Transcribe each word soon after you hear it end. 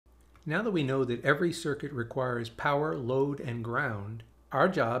Now that we know that every circuit requires power, load, and ground, our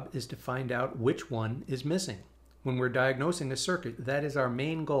job is to find out which one is missing. When we're diagnosing a circuit, that is our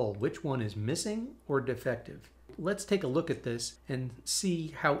main goal. Which one is missing or defective? Let's take a look at this and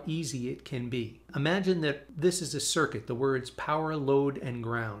see how easy it can be. Imagine that this is a circuit, the words power, load, and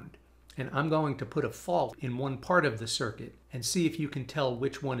ground. And I'm going to put a fault in one part of the circuit and see if you can tell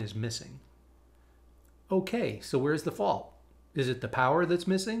which one is missing. Okay, so where's the fault? Is it the power that's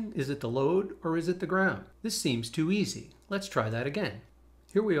missing? Is it the load? Or is it the ground? This seems too easy. Let's try that again.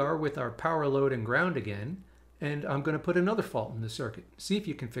 Here we are with our power, load, and ground again, and I'm going to put another fault in the circuit. See if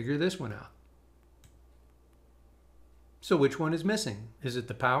you can figure this one out. So which one is missing? Is it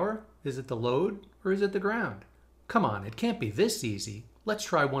the power? Is it the load? Or is it the ground? Come on, it can't be this easy. Let's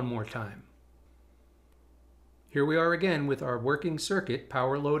try one more time. Here we are again with our working circuit,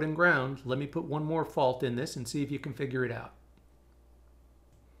 power, load, and ground. Let me put one more fault in this and see if you can figure it out.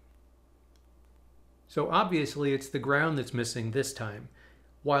 So obviously it's the ground that's missing this time.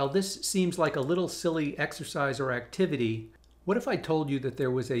 While this seems like a little silly exercise or activity, what if I told you that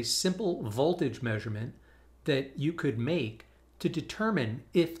there was a simple voltage measurement that you could make to determine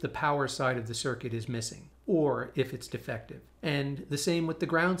if the power side of the circuit is missing or if it's defective? And the same with the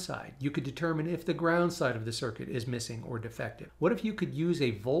ground side. You could determine if the ground side of the circuit is missing or defective. What if you could use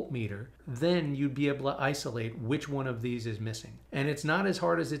a voltmeter? Then you'd be able to isolate which one of these is missing. And it's not as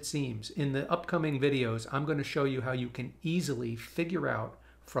hard as it seems. In the upcoming videos, I'm going to show you how you can easily figure out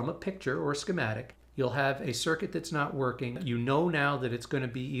from a picture or schematic. You'll have a circuit that's not working. You know now that it's going to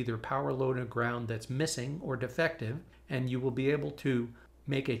be either power, load, or ground that's missing or defective, and you will be able to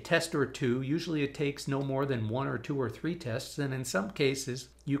make a test or two. Usually it takes no more than 1 or 2 or 3 tests, and in some cases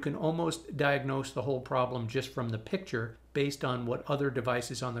you can almost diagnose the whole problem just from the picture based on what other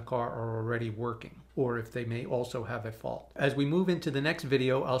devices on the car are already working, or if they may also have a fault. As we move into the next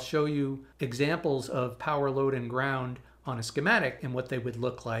video, I'll show you examples of power, load, and ground on a schematic and what they would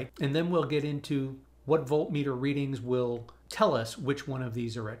look like, and then we'll get into what voltmeter readings will tell us which one of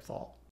these are at fault.